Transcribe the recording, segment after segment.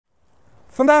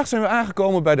Vandaag zijn we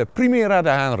aangekomen bij de Primera De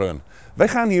Haan run. Wij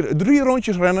gaan hier 3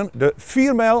 rondjes rennen, de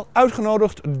 4 mijl,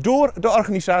 uitgenodigd door de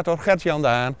organisator Gert Jan de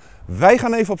Haan. Wij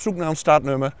gaan even op zoek naar een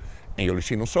startnummer en jullie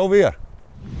zien ons zo weer.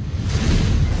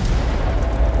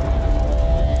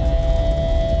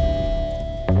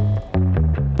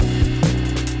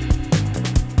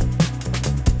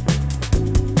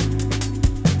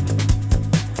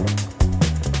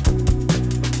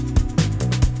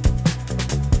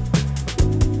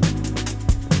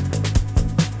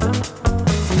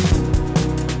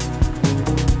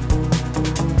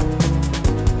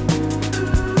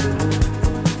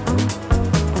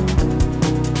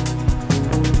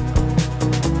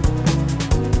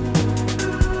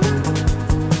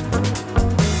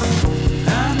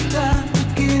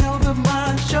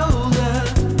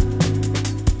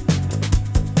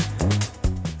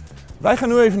 Wij gaan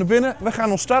nu even naar binnen, we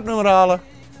gaan ons startnummer halen.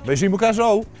 Wij zien elkaar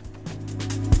zo.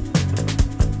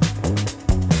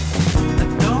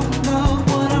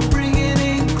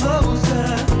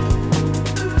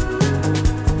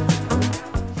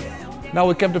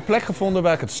 Nou, ik heb de plek gevonden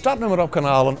waar ik het startnummer op kan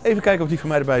halen. Even kijken of die voor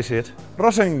mij erbij zit.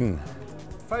 Rossing.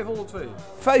 502.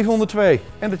 502.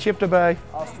 En de chip erbij.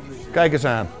 Kijk eens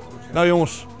aan. Nou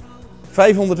jongens,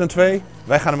 502.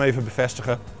 Wij gaan hem even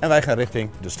bevestigen en wij gaan richting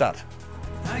de start.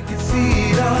 I can see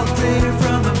it all clear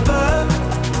from above.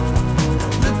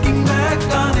 Looking back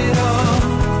on it all.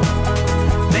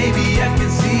 Maybe I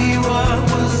can see what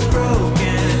was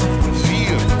broken.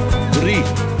 4, 3,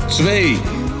 2,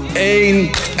 1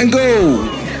 en go!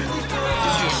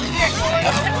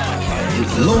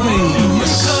 Loving.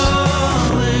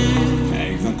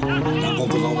 Kijk, dan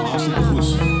komt het allemaal hartstikke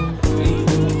goed.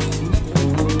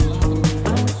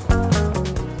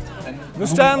 We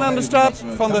staan aan de start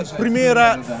van de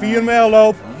Primera 4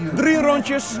 mijlloop. 3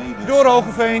 rondjes door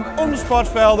Hoogeveen, om de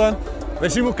sportvelden. Wij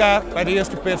zien elkaar bij de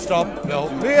eerste pitstop wel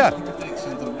weer.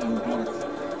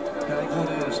 Kijk,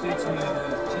 worden steeds meer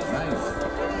 5,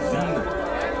 4,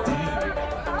 3,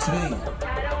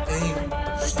 2, 1,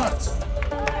 start.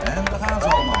 En daar gaan ze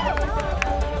allemaal.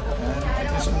 En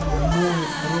het is een mooie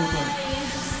grote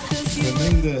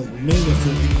gemengde menigte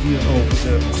die hier over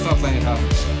de startlijn gaat.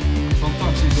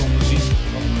 Fantastisch om te zien.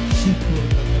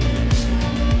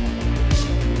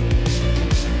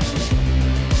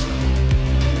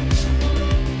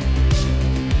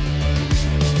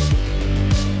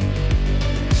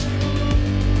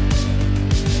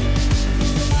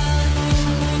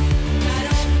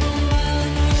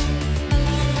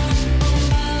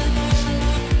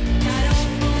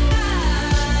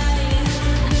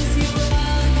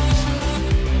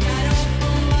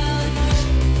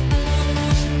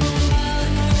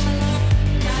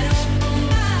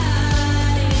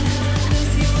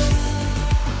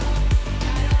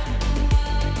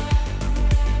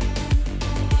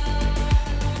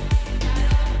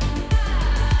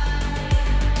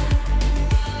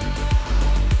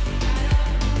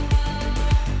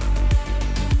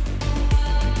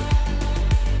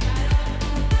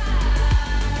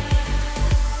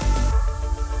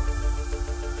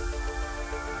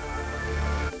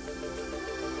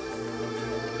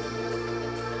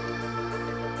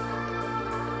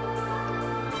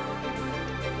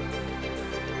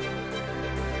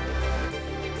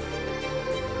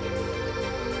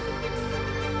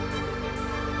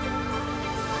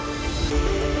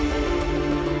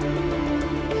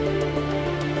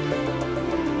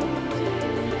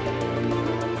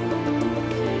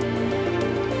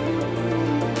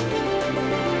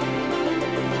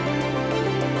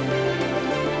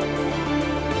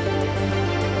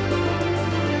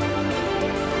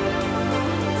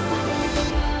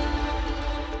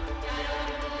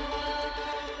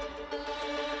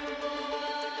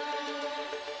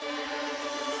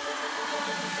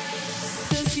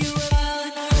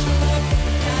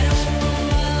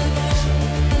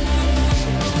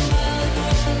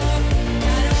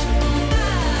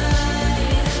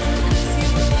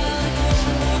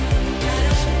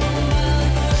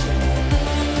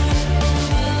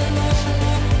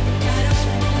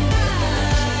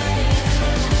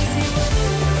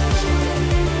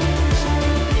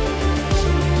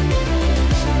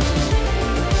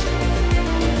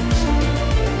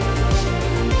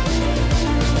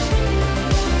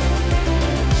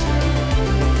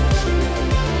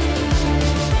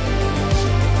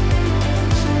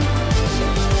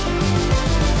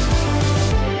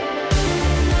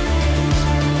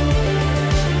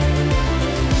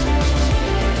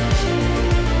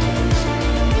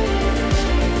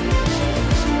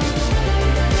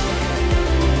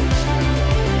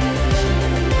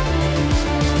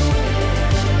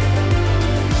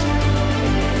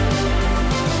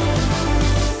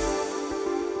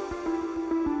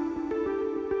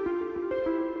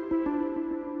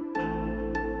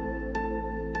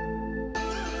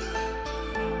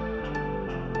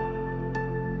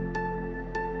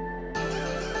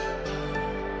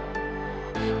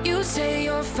 You say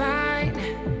you're fine,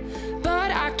 but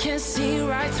I can see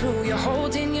right through. You're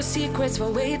holding your secrets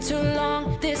for way too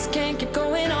long. This can't keep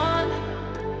going on.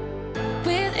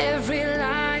 With every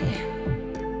lie,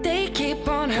 they keep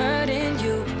on hurting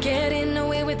you, getting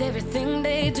away with everything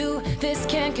they do. This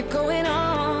can't keep going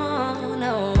on.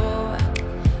 No,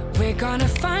 we're gonna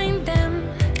find them,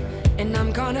 and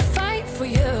I'm gonna fight for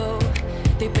you.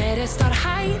 They better start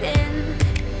hiding.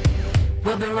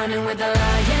 We'll be running with the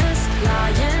lions,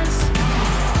 lions.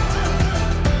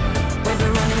 We'll be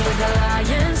running with the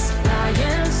lions,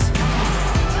 lions.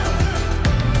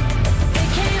 They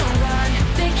can't run,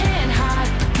 they can't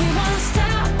hide. We won't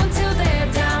stop until they're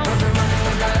down. We'll be running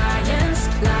with the lions,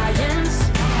 lions.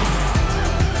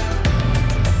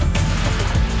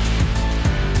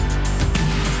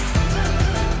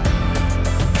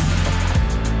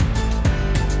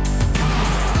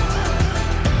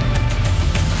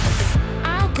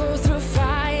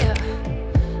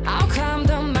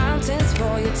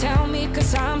 Tell me,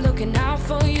 cause I'm looking out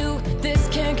for you. This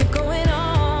can't keep going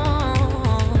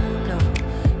on. No,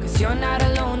 cause you're not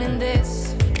alone in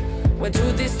this. We'll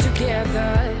do this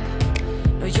together.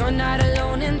 No, you're not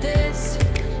alone in this.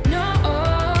 No,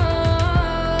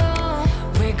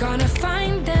 we're gonna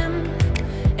find them,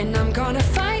 and I'm gonna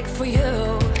fight for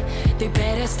you. They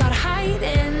better start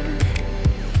hiding.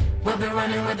 We'll be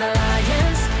running with the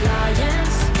lions,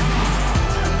 lions.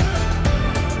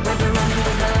 We'll be running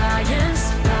with the lions,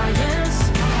 lions.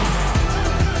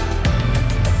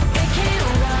 They can't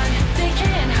run, they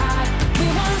can't hide. We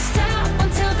won't stop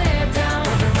until they're down.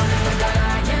 We'll be running with the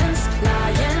lions,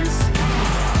 lions.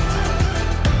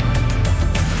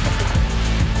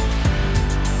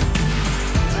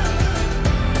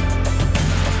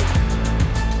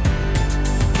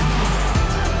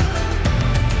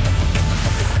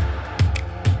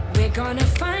 We're gonna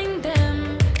find them.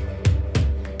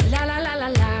 La la la la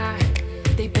la.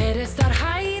 They better start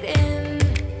hiding.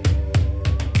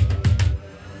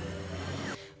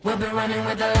 We'll be running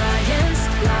with the lions,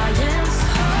 lions.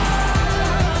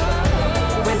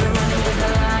 We'll be running with the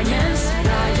lions,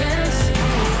 lions.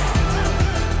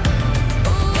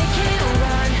 They can't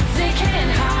run, they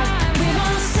can't hide. We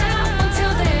won't stop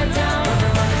until they're down. We'll be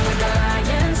running with the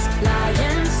lions,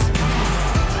 lions.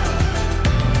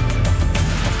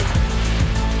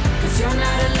 Cause you're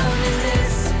not alone in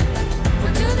this.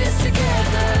 We'll do this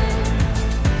together.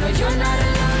 No, you're not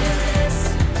alone in this.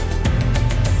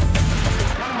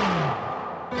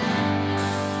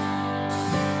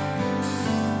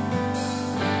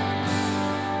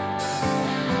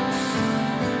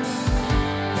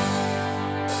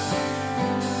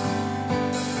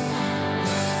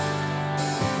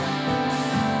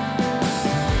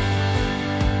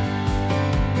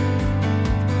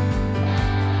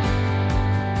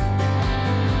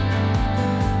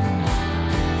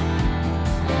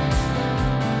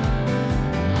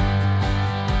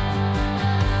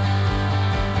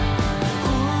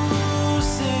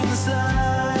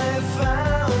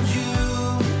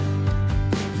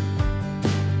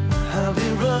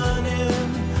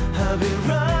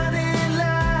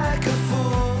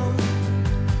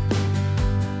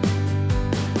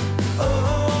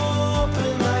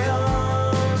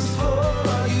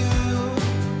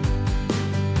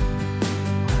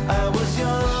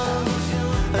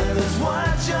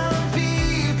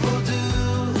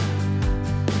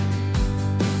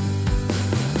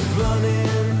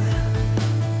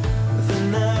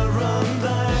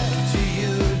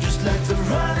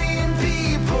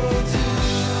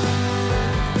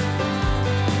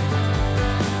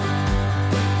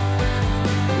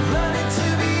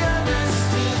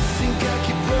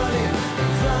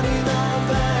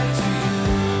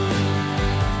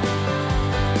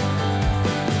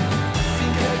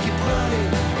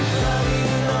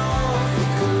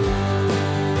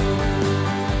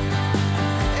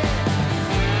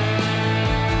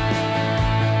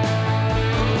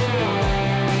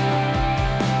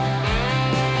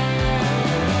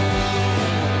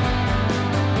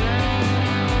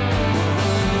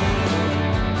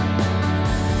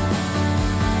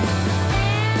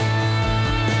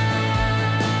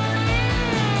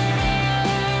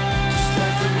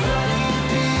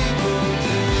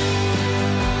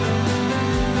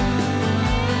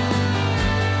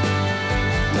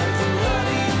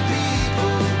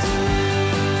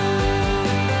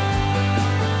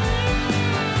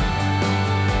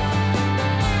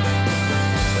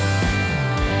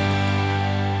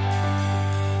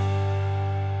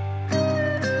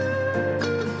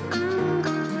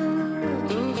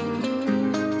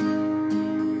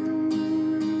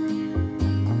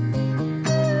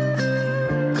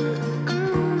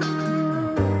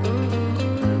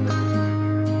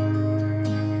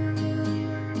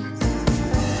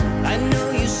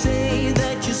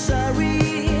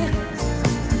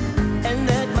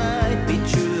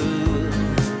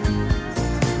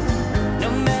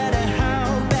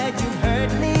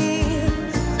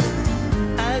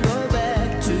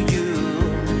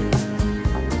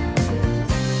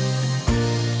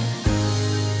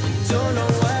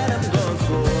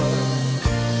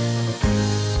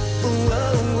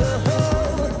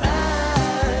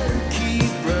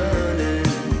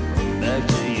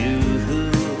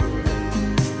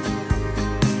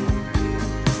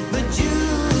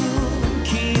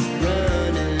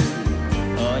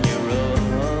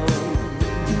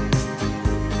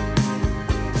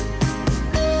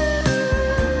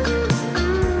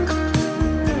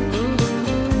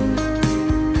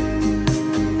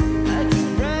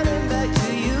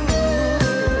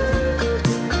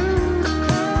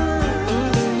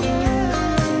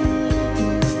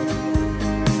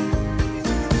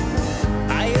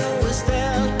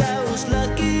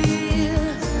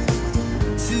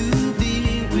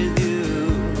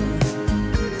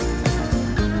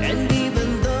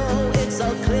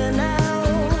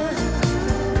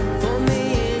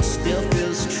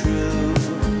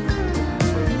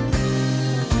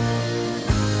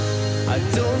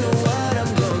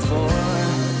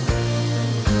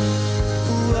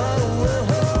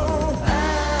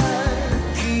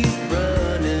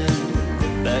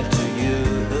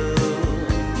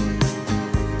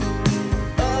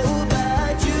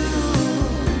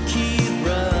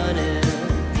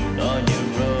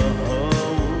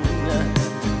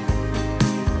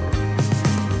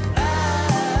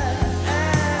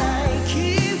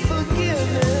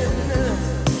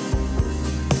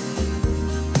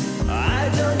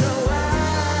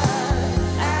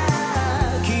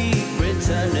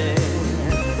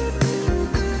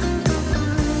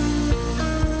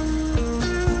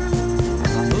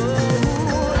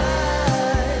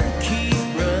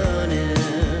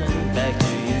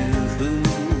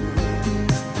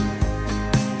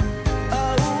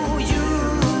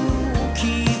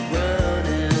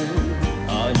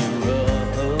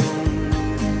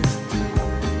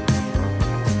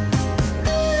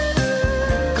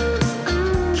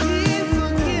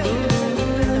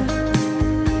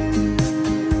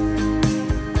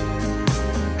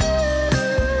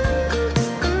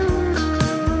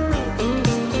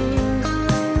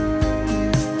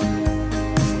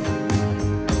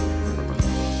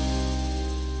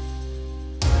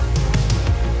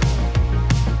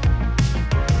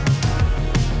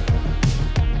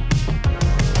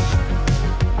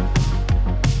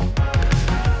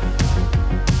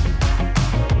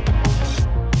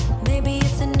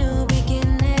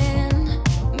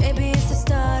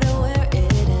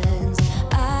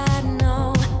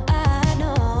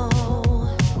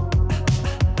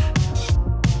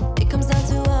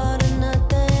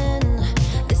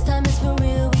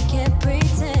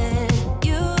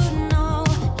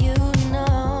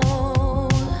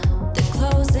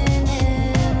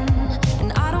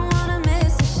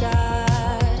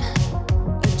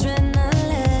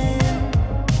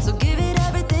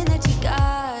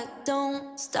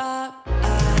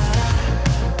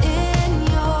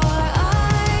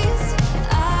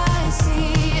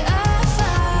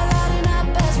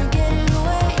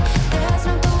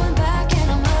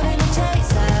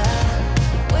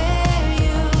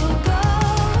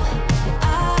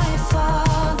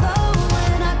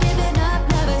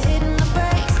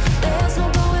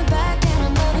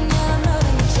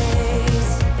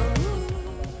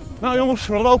 Nou jongens,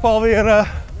 we lopen alweer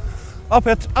op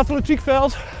het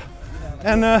atletiekveld.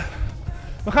 En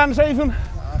we gaan eens even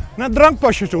naar het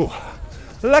drankpasje toe.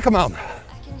 Lekker man.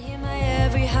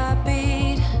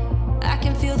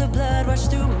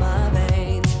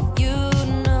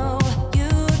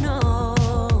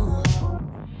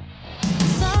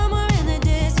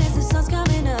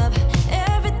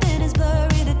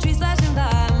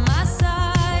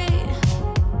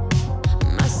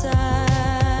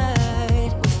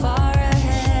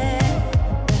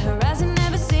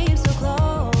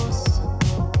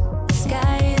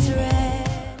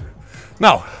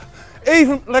 Nou,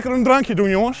 even lekker een drankje doen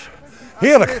jongens.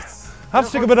 Heerlijk.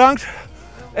 Hartstikke bedankt.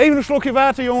 Even een slokje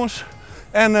water jongens.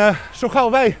 En zo gauw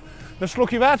wij een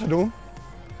slokje water doen,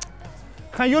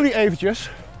 gaan jullie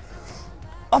eventjes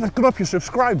op het knopje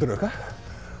subscribe drukken.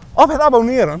 Op het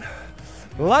abonneren.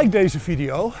 Like deze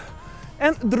video.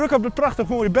 En druk op het prachtig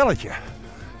mooie belletje.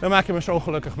 Daar maak je me zo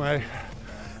gelukkig mee.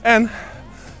 En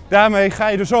daarmee ga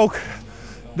je dus ook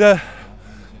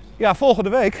volgende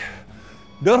week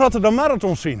de Rotterdam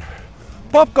Marathon zien.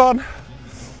 Popcorn,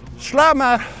 sla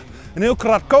maar een heel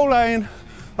krat cola in,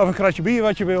 of een kratje bier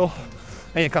wat je wil.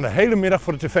 En je kan de hele middag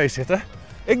voor de tv zitten.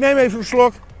 Ik neem even een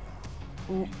slok.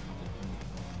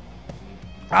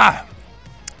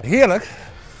 Heerlijk.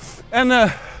 En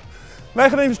wij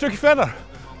gaan even een stukje verder.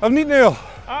 Of niet, Neil?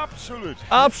 Absoluut.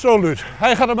 Absoluut.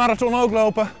 Hij gaat de marathon ook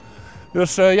lopen.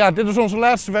 Dus dit is onze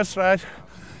laatste wedstrijd.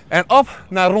 En op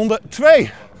naar ronde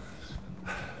 2.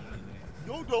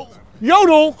 Jodel.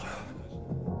 Jodel!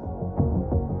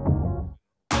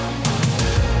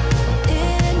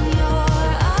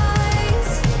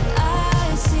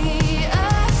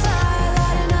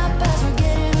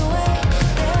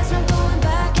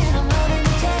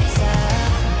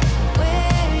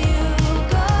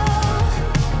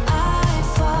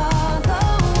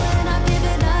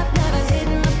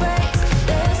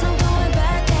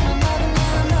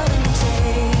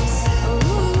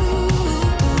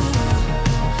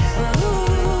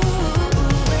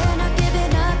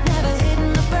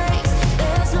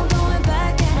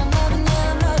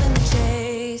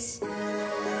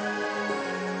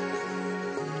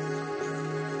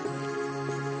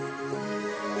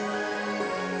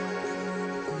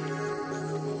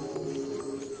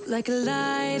 Like a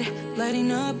light,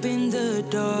 lighting up in the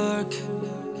dark.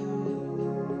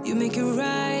 You make it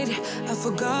right, I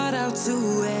forgot how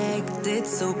to act.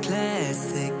 It's so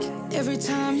classic. Every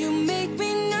time you make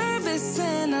me nervous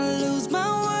and I lose my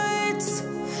words.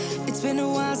 It's been a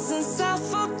while since I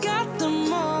forgot the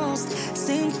most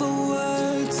simple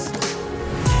words.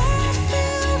 I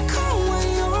feel calm when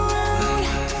you're around,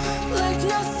 like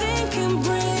nothing can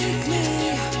break me.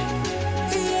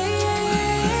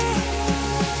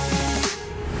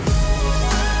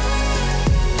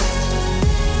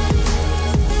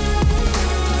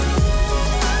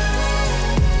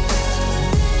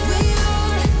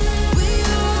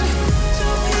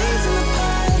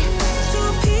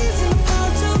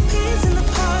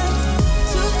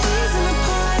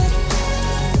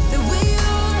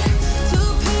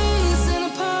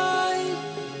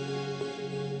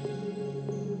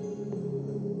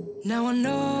 Now I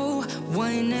know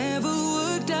why it never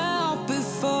worked out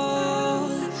before.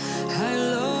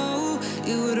 Hello,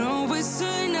 it would always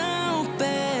turn out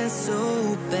bad,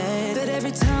 so bad. But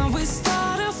every time we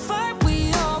start a fight,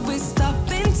 we always stop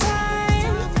in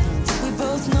time. We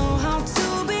both know how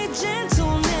to be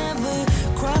gentle, never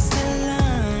cross the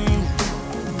line.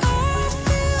 I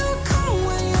feel calm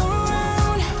when you're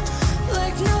around,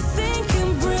 like nothing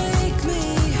can break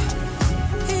me.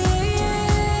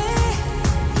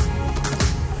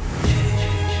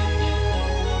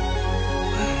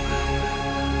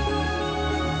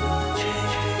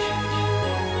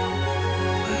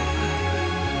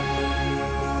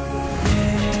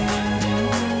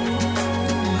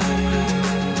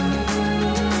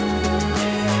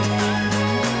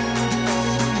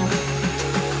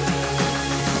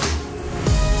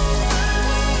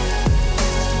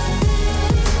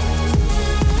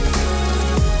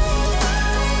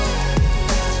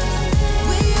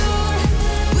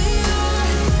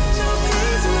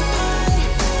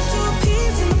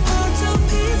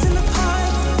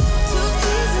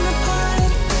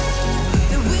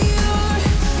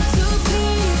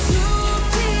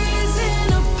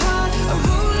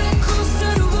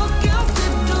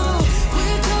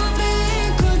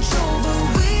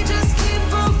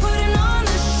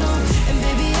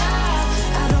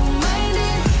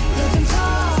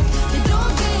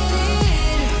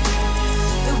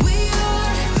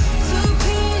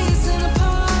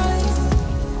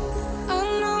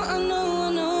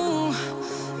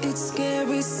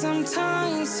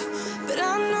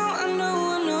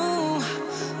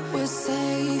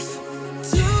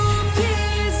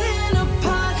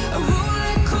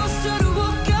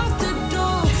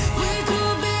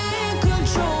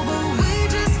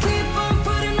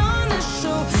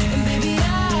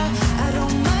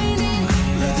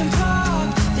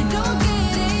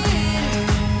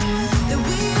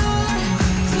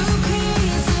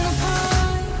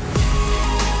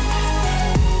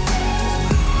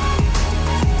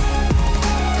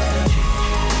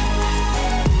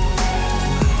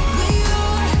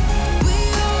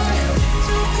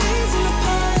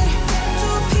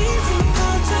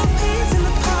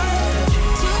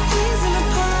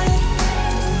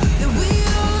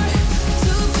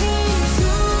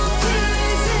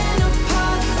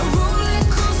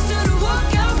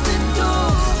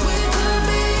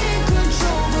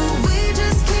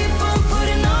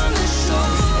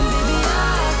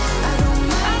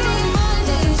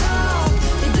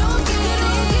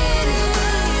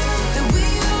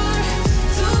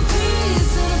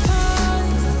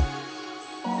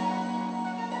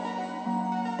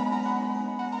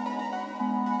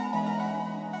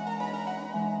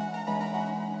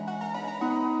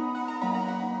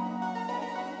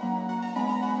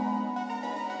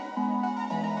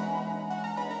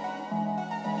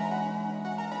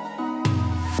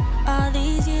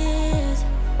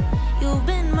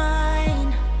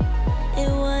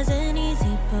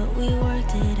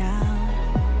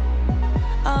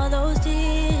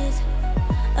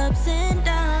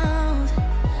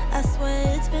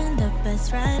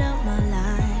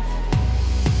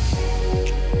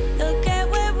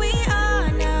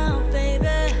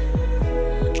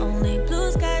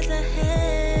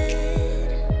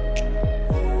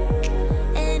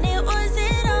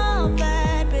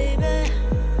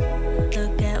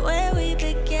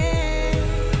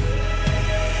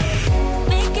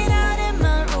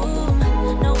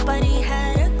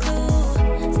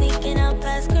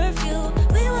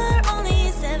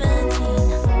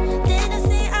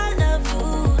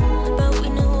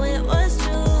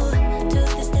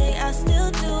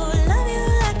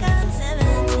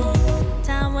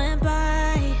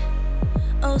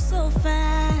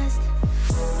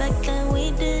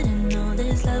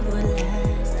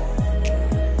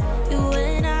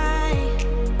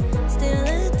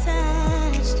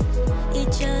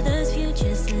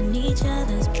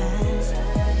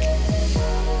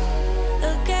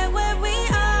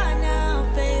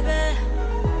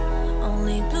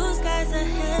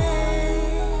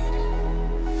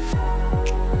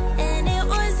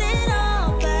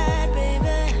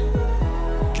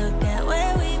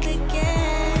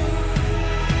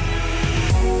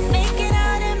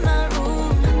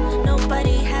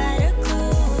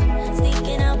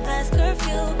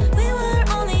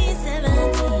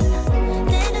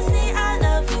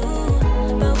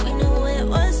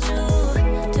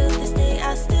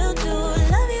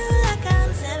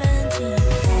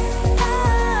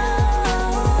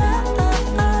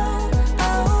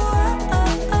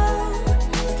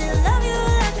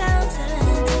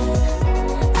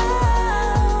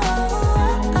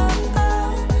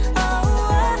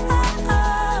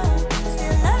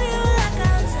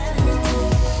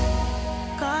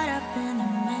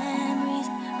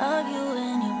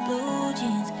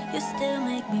 still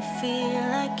make me feel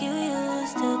like you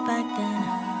used to back then.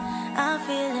 I'm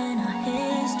feeling our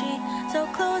history so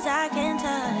close I can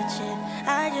touch it.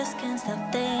 I just can't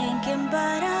stop thinking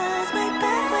about us way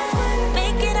back when.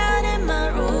 Making out in my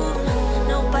room,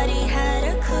 nobody had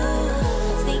a clue.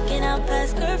 Sneaking out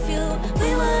past curfew, we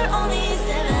were only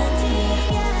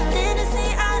 17. Didn't say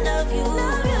I love you,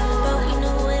 but we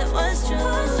knew it was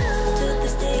true. To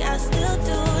this day I still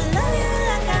do love you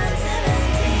like I'm 17.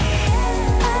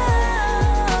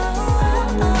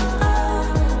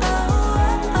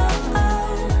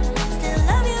 Still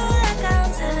love you like I'm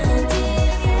 17.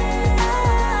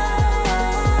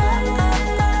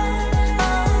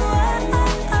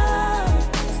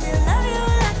 Still love you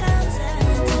like I'm 17.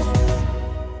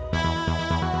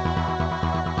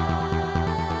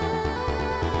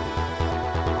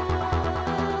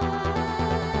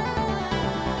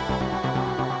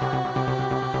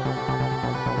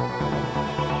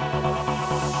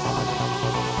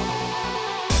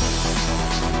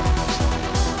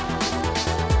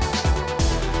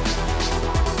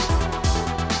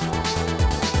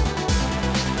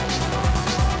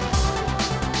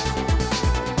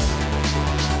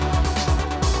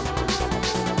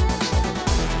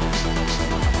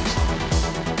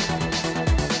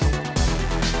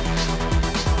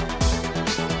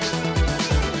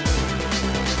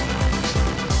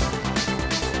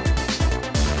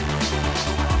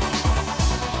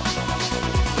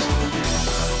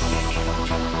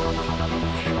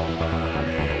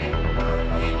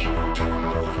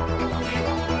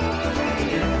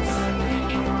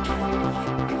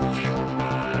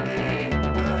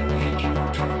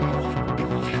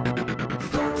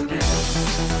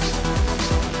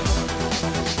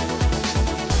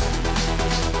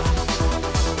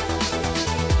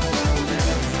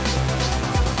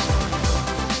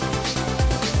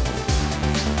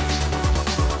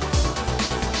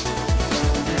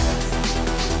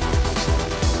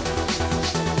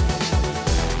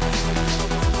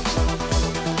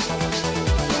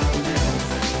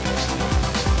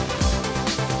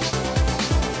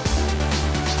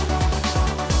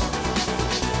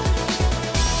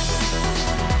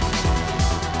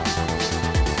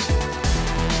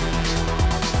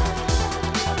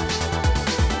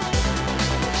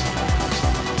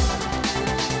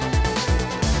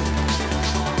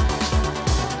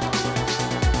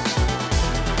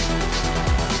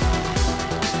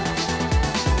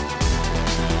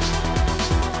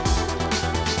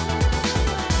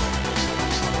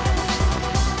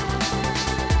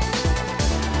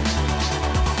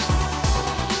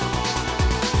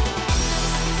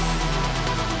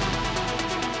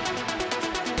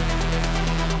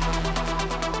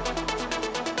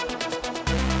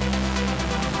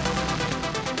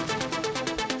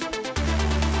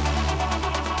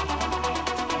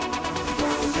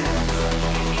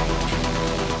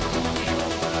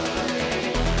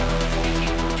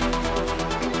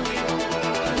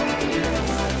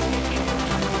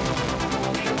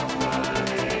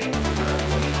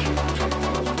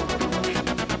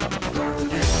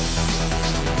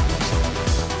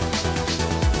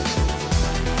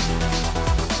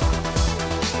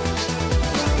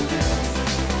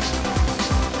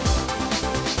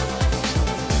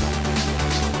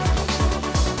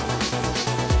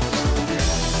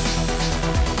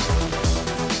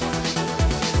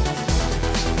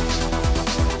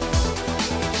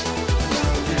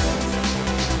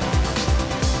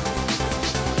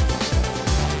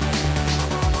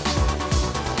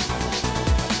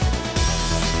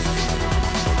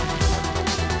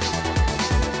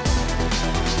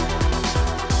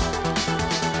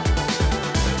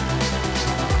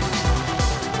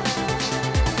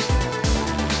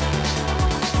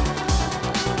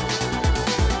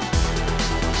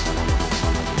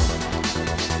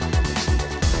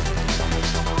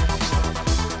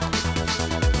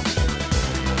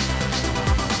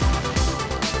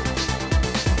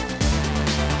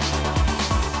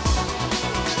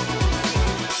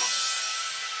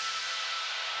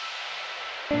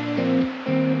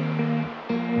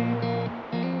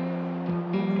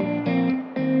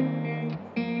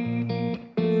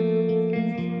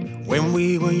 When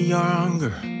we were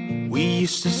younger, we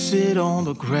used to sit on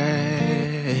the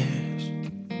grass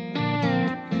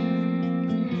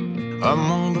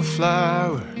among the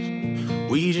flowers.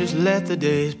 We just let the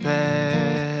days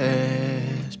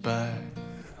pass by.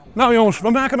 Nou jongens, we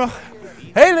maken nog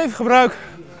heel even gebruik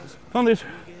van dit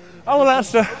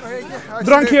allerlaatste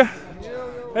drankje.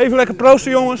 Even lekker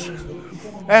proosten jongens.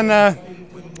 En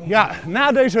ja,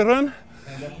 na deze run,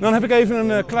 dan heb ik even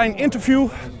een klein interview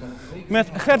met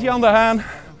Gert Jan de Haan,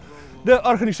 de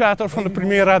organisator van de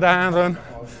Primera De Haan run.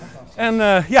 En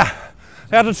ja,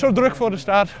 Hij had het zo druk voor de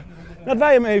start dat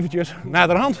wij hem eventjes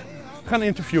naderhand gaan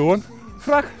interviewen.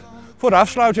 Vlak voor de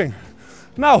afsluiting.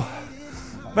 Nou,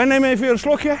 wij nemen even weer een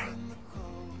slokje.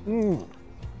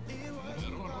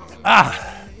 Ah,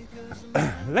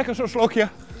 lekker zo'n slokje.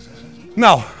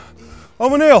 Nou,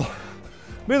 ome Neil,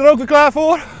 ben je er ook weer klaar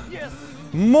voor? Yes.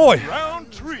 Mooi.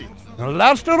 Round 3. Een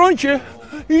laatste rondje.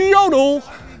 Jodel.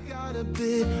 Got a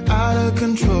bit out of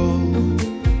control.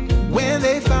 When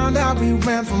they found out we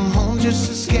ran from home just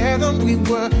to scare them, we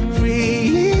were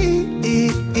free.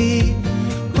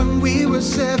 When we were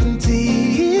 17.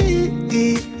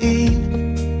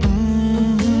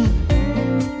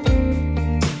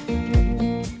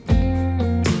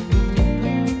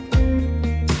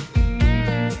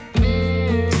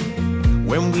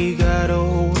 When we got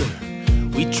older,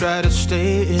 we tried to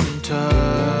stay in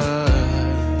touch,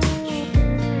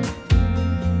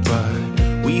 but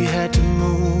we had to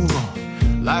move on.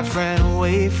 Life ran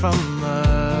away from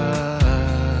us.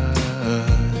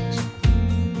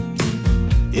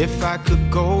 If I could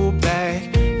go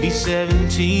back, be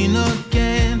 17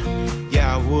 again,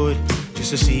 yeah, I would,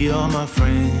 just to see all my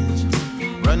friends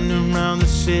running around the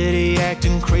city,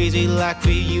 acting crazy like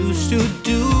we used to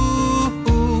do.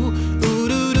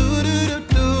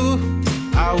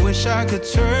 I wish I could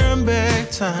turn back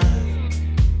time.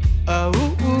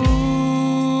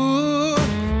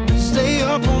 Stay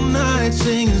up all night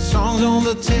singing songs on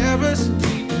the terrace.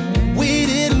 We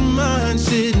didn't mind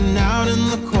sitting out in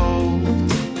the cold.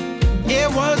 It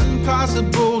wasn't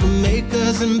possible to make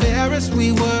us embarrassed.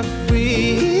 We were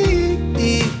free.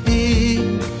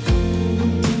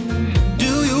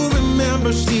 Do you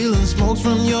remember stealing smokes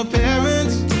from your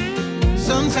parents?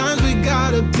 Sometimes we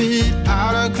got a bit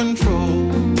out of control.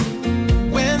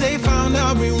 When they found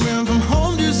out we ran from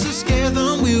home just to scare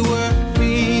them, we were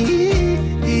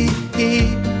free.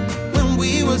 When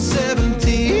we were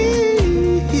 17.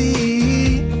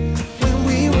 When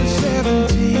we were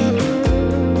 17.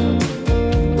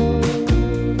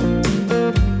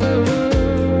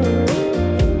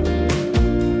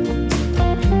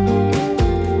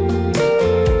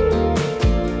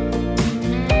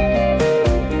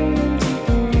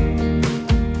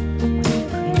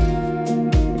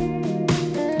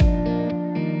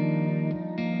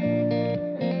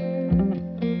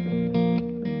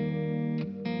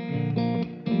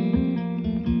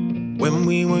 When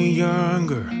we were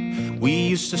younger, we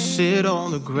used to sit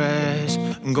on the grass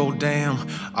and go, damn,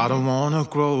 I don't wanna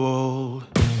grow old.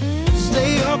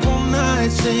 Stay up all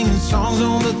night singing songs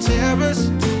on the terrace.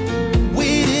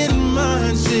 We didn't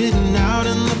mind sitting out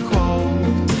in the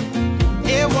cold.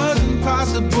 It wasn't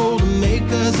possible to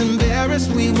make us embarrassed.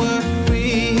 We were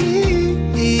free.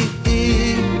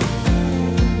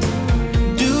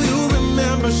 Do you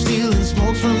remember stealing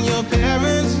smokes from your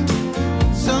parents?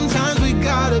 Sometimes we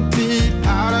got a bit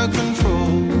out of control.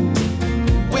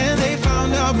 When they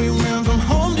found out we ran from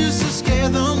home just to scare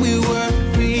them, we were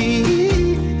free.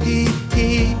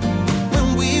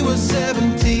 When we were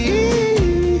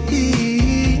 17.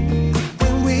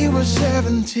 When we were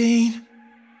 17.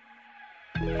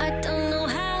 I don't know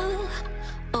how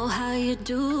or how you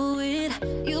do it.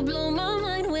 You blow my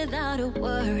mind without a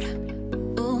word.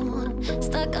 Ooh,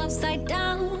 stuck upside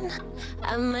down.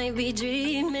 I might be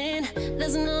dreaming.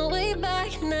 There's no way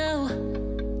back now.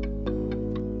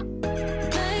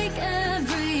 Take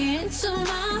every inch of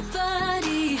my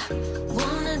body.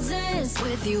 Wanna dance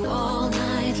with you all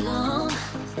night long.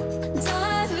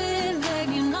 Dive in, babe,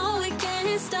 you know we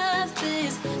can't stop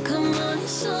this. Come on and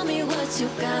show me what you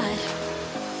got.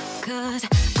 'Cause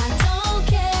I don't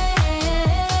care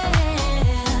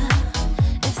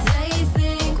if they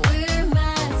think we're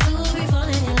mad to be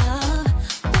falling in love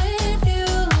with you.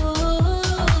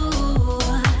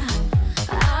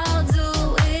 I'll do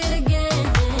it again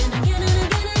and again and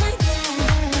again and again.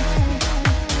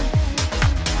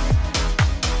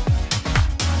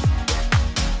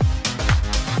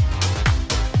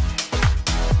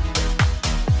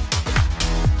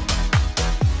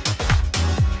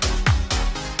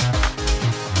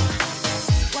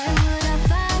 Why would I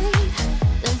fight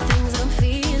the things I'm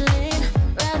feeling?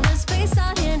 Rather space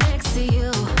out here next to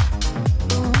you.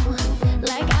 Ooh,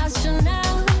 like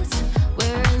astronauts,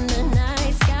 we're in the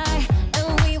night sky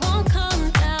and we won't come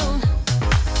down.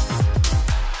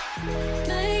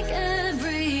 Make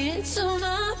every inch of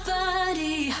my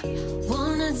body.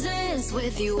 Wanna dance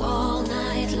with you all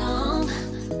night long.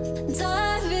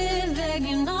 Dive in, babe,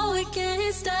 you know we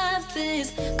can't stop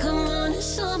this. Come on and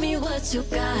show me what you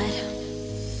got.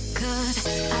 'Cause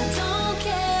I don't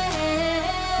care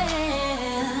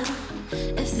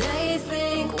if they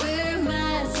think we're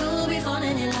mad to be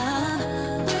falling in love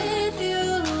with you.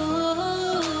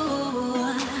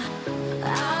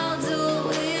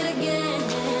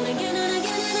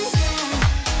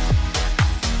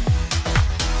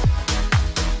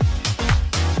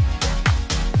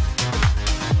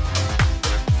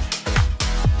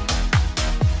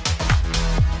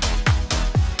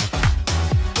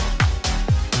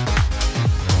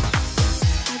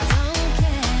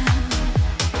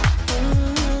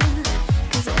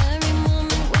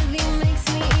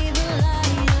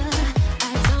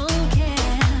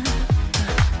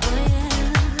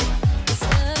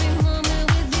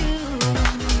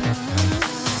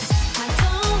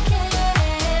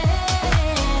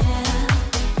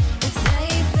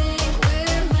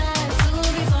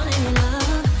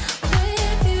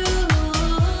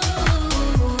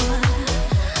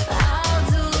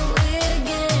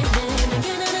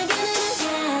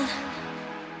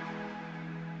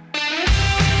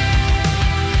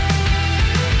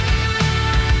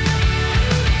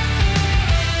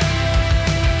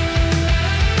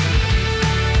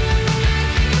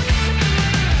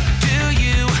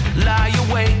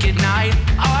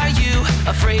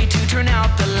 turn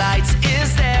out the lights.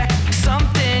 Is there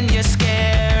something you're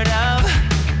scared of?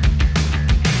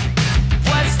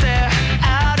 What's there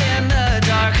out in the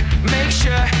dark? Make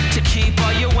sure to keep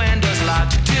all your windows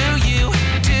locked. Do you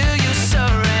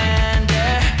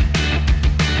surrender?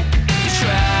 You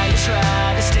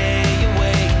try to stay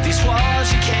awake. These walls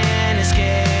you can't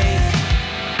escape.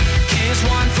 Here's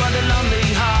one for the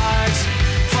lonely hearts,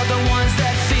 for the ones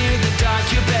that fear the dark.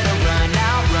 You better run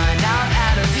out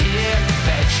of here.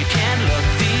 Bet you can't look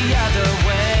the other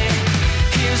way.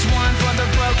 Here's one for the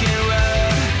broken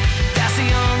road. That's the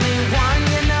only one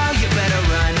you know. You better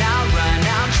run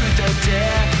out, truth or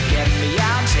dare. Get me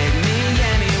out, take me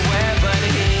anywhere but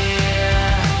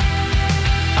here.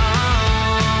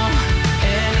 Oh,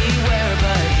 anywhere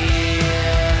but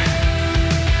here.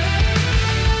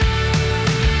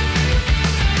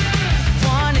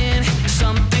 Wanting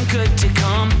something good to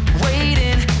come,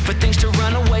 waiting for things to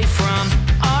run away from.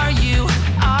 Are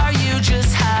you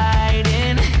just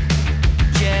hiding?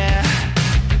 Yeah,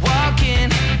 walking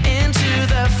into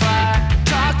the fire,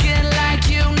 talking like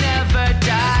you never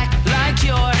die, like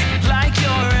you're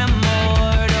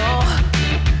immortal.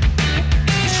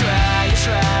 You try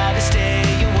to stay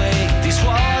awake. These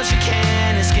walls you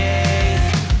can't escape.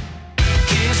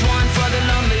 Here's one for the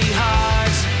lonely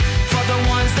hearts, for the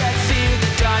ones that fear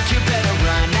the dark. You better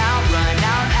run out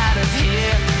of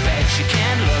here. Bet you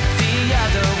can't look the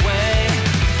other way.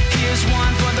 Here's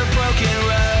one for the broken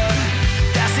road.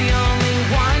 That's the only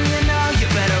one you know. You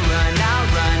better run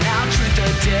out, truth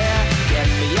or dare. Get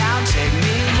me out, take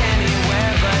me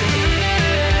anywhere but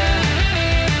here.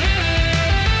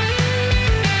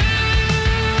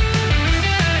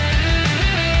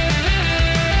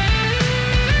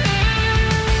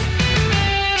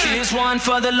 Here's one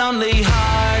for the lonely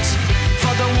hearts,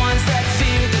 for the ones that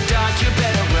fear the dark. You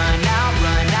better run out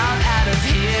of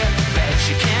here. Bet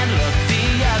you can't look the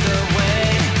other way.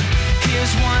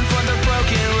 Here's one for the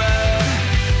broken road.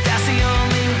 That's the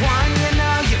only one you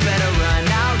know. You better run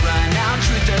out,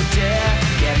 truth or dare.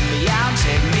 Get me out,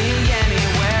 take me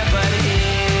anywhere but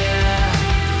here.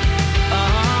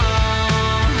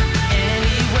 Oh,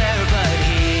 anywhere but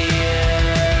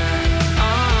here.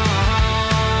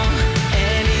 Oh,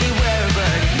 anywhere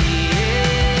but here.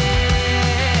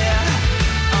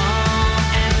 Oh,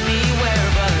 anywhere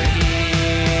but here.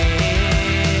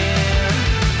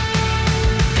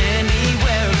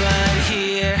 Anywhere but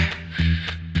here.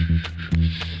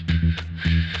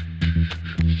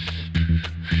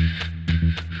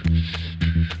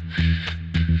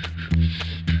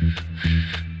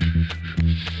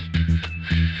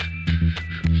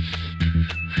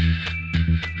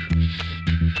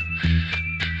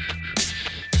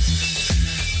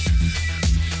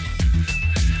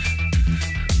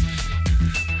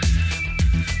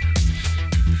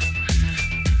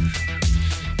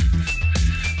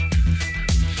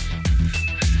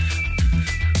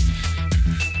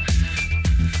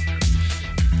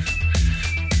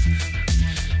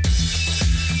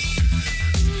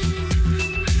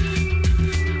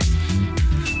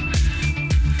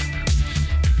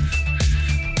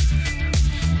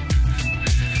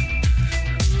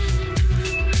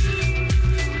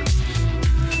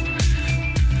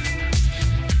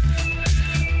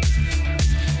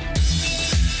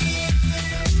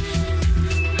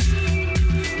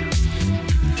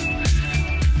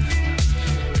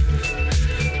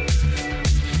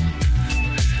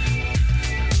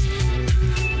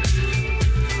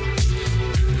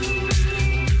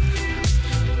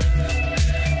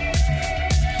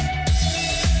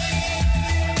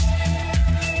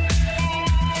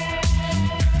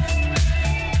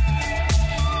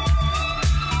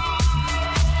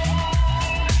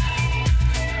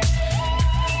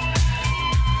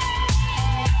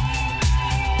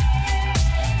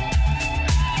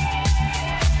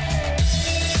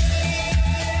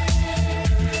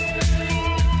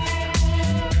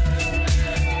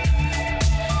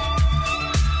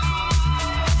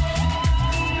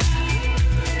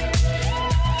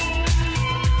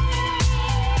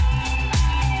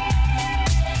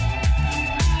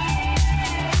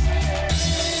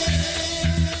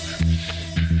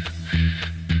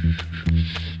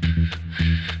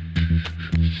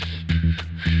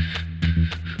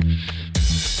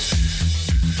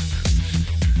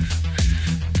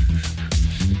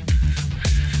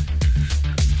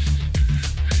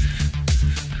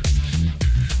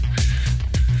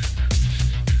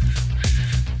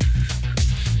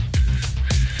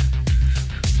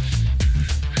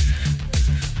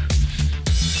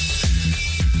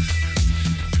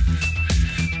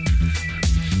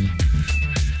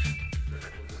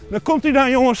 Daar komt hij dan,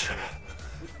 jongens.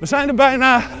 We zijn er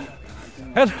bijna.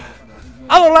 Het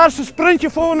allerlaatste sprintje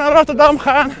voor naar Rotterdam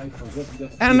gaan.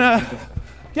 En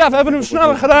ja, we hebben hem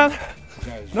sneller gedaan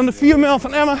dan de 4 mijl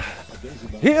van Emmen.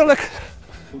 Heerlijk.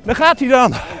 Daar gaat hij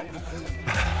dan.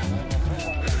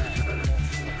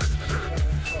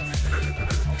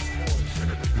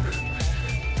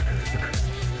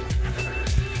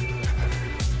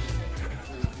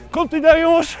 Komt hij daar,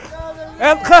 jongens?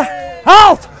 En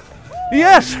gehaald!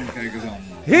 Yes!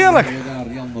 Heerlijk!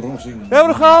 We hebben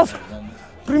het gehaald.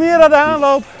 Primera De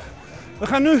Haanloop. We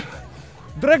gaan nu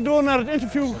direct door naar het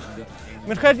interview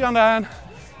met Gert Jan de Haan.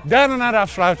 Daarna naar de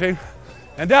afsluiting.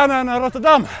 En daarna naar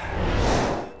Rotterdam.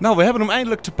 Nou, we hebben hem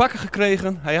eindelijk te pakken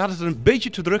gekregen. Hij had het een beetje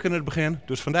te druk in het begin.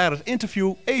 Dus vandaar het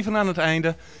interview even aan het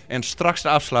einde. En straks de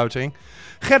afsluiting.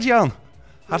 Gert Jan,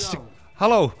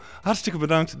 hallo. Hartstikke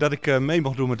bedankt dat ik mee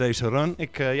mocht doen met deze run.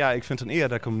 Ik vind het een eer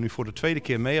dat ik hem nu voor de tweede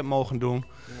keer mee heb mogen doen.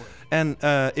 En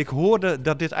ik hoorde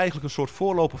dat dit eigenlijk een soort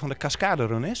voorloper van de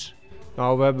Cascade-run is.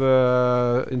 Nou, we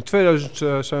hebben in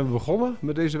 2000 zijn we begonnen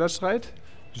met deze wedstrijd.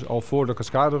 Dus al voor de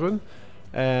Cascade-run.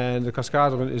 En de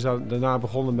Cascade-run is daarna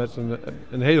begonnen met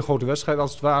een hele grote wedstrijd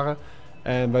als het ware.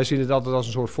 En wij zien het altijd als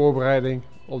een soort voorbereiding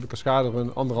op de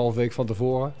Cascade-run, 1,5 week van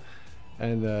tevoren.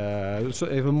 En dus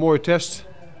even een mooie test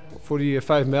voor die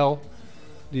 5 mijl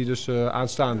die dus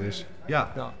aanstaande is.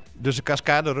 Ja. Dus de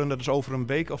Cascade-run, dat is over een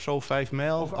week of zo, 5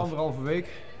 mijl? Over 1,5 week,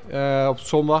 op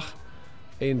zondag,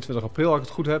 21 april als ik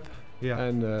het goed heb. Ja.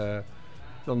 En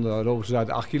dan lopen ze daar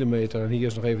de 8 kilometer en hier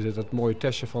is nog even dat mooie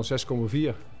testje van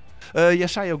 6,4. Jij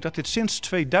zei ook dat dit sinds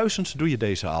 2000 doe je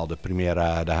deze al, de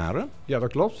Primera De Haan. Ja,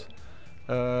 dat klopt.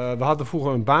 We hadden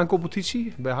vroeger een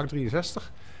baancompetitie bij HAK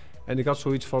 63. En ik had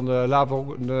zoiets van, laten we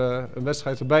ook een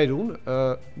wedstrijd erbij doen,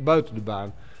 buiten de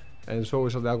baan. En zo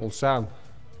is dat eigenlijk ontstaan.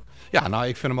 Ja, nou,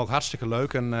 ik vind hem ook hartstikke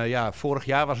leuk. En vorig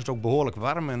jaar was het ook behoorlijk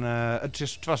warm. En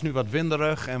het was nu wat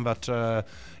winderig en wat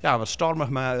stormig,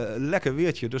 maar lekker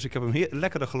weertje. Dus ik heb hem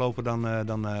lekkerder gelopen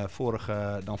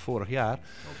dan vorig jaar. Okay.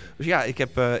 Dus ja,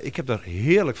 ik heb er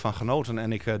heerlijk van genoten.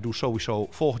 En ik doe sowieso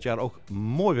volgend jaar ook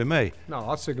mooi weer mee. Nou,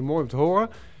 hartstikke mooi om te horen.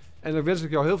 En dan wens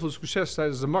ik jou heel veel succes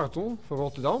tijdens de marathon van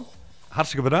Rotterdam.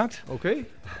 Hartstikke bedankt. Oké.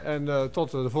 En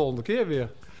tot de volgende keer weer.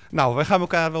 Nou, wij gaan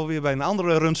elkaar wel weer bij een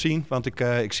andere run zien, want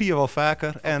ik zie je wel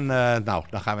vaker. En dan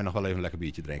gaan we nog wel even een lekker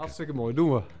biertje drinken. Hartstikke mooi,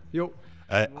 doen we. Jo.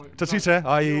 Tot ziens, hè.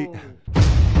 Hoi. Jo.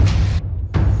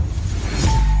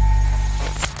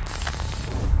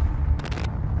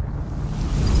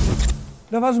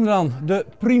 Dat was hem dan, de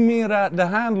Primera De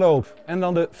Haanloop. En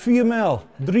dan de 4 mijl.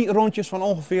 3 rondjes van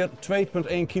ongeveer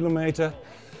 2,1 kilometer.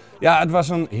 Ja, het was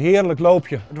een heerlijk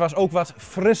loopje. Het was ook wat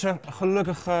frisser,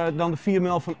 gelukkig, dan de 4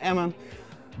 mijl van Emmen.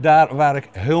 Daar waar ik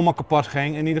helemaal kapot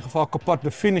ging, in ieder geval kapot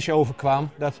de finish overkwam.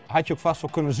 Dat had je ook vast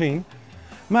wel kunnen zien.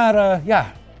 Maar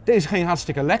deze ging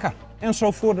hartstikke lekker. En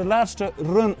zo voor de laatste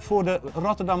run voor de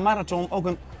Rotterdam Marathon ook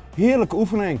een heerlijke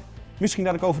oefening. Misschien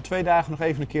dat ik over 2 dagen nog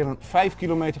even een keer een 5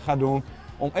 kilometer ga doen.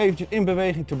 Om eventjes in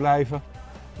beweging te blijven.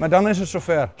 Maar dan is het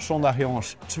zover, zondag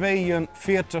jongens.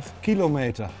 42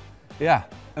 kilometer. Ja,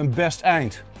 een best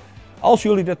eind. Als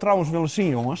jullie dat trouwens willen zien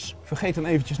jongens, vergeet dan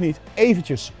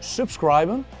eventjes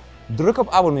subscriben, druk op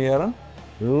abonneren,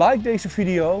 like deze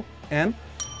video en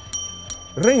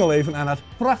ringel even aan het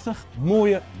prachtig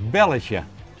mooie belletje.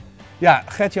 Ja,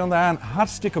 Gert Jan de Haan,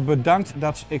 hartstikke bedankt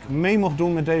dat ik mee mocht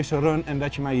doen met deze run en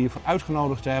dat je mij hiervoor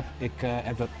uitgenodigd hebt. Ik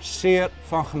heb er zeer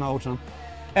van genoten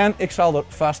en ik zal er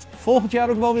vast volgend jaar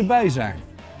ook wel weer bij zijn.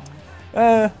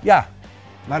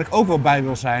 Waar ik ook wel bij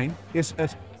wil zijn is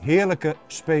het heerlijke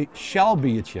speciaal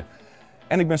biertje.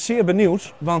 En ik ben zeer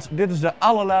benieuwd, want dit is de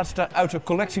allerlaatste uit de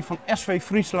collectie van SV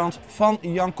Friesland van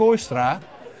Jan Kooistra.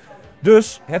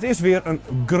 Dus het is weer een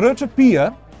Grutte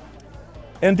Pier.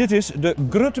 En dit is de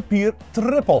Grutte Pier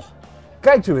Triple.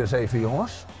 Kijkt u eens even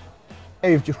jongens.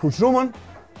 Eventjes goed zoomen.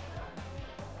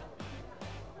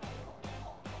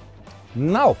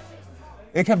 Nou,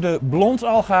 ik heb de blond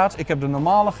al gehad, ik heb de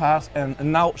normale gehad en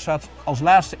nou zat als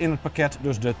laatste in het pakket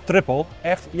dus de triple.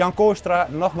 Echt, Jan Kooistra,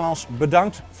 nogmaals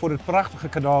bedankt voor dit prachtige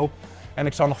cadeau. En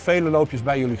ik zal nog vele loopjes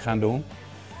bij jullie gaan doen.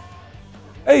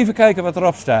 Even kijken wat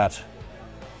erop staat.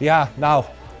 Ja, nou,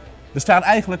 er staat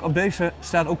eigenlijk op deze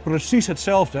staat ook precies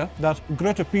hetzelfde. Dat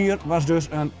Grutte Pier was dus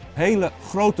een hele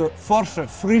grote, forse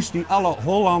Fries die alle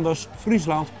Hollanders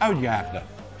Friesland uitjaagde.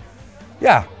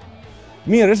 Ja,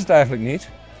 meer is het eigenlijk niet.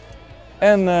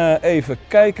 En even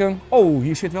kijken. Oh,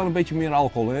 hier zit wel een beetje meer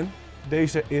alcohol in.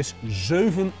 Deze is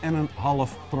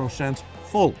 7,5%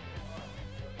 vol.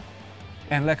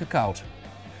 En lekker koud.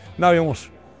 Nou jongens,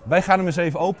 wij gaan hem eens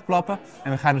even openklappen.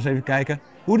 En we gaan eens even kijken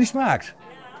hoe die smaakt.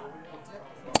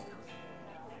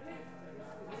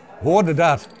 Hoorde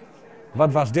dat?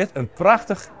 Wat was dit? Een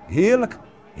prachtig,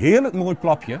 heerlijk mooi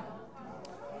plapje.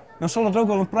 dan zal het ook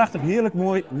wel een prachtig, heerlijk,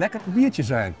 mooi, lekker biertje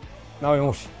zijn. Nou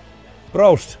jongens,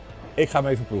 proost. Ik ga hem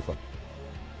even proeven.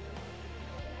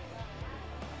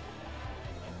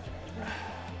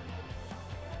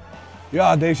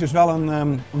 Ja, deze is wel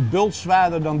een bult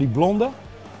zwaarder dan die blonde.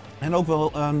 En ook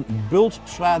wel een bult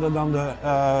zwaarder dan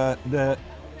de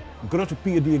grote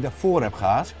pier die ik daarvoor heb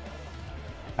gehad.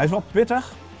 Hij is wel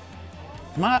pittig,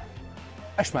 maar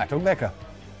hij smaakt ook lekker.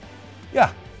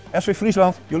 Ja, SV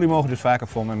Friesland, jullie mogen dus vaker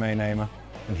voor me meenemen.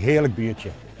 Een heerlijk biertje.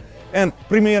 En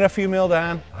Primera De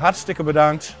Haan, hartstikke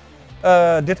bedankt.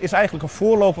 Dit is eigenlijk een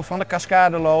voorloper van de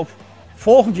cascadeloop.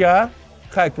 Volgend jaar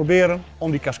ga ik proberen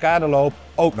om die cascadeloop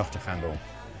ook nog te gaan doen.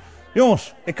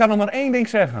 Jongens, ik kan nog maar één ding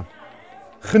zeggen.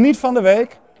 Geniet van de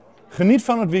week, geniet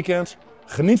van het weekend,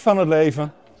 geniet van het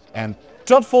leven. En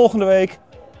tot volgende week,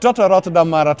 tot de Rotterdam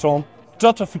Marathon,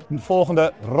 tot de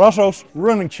volgende Rosso's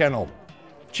Running Channel.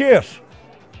 Cheers!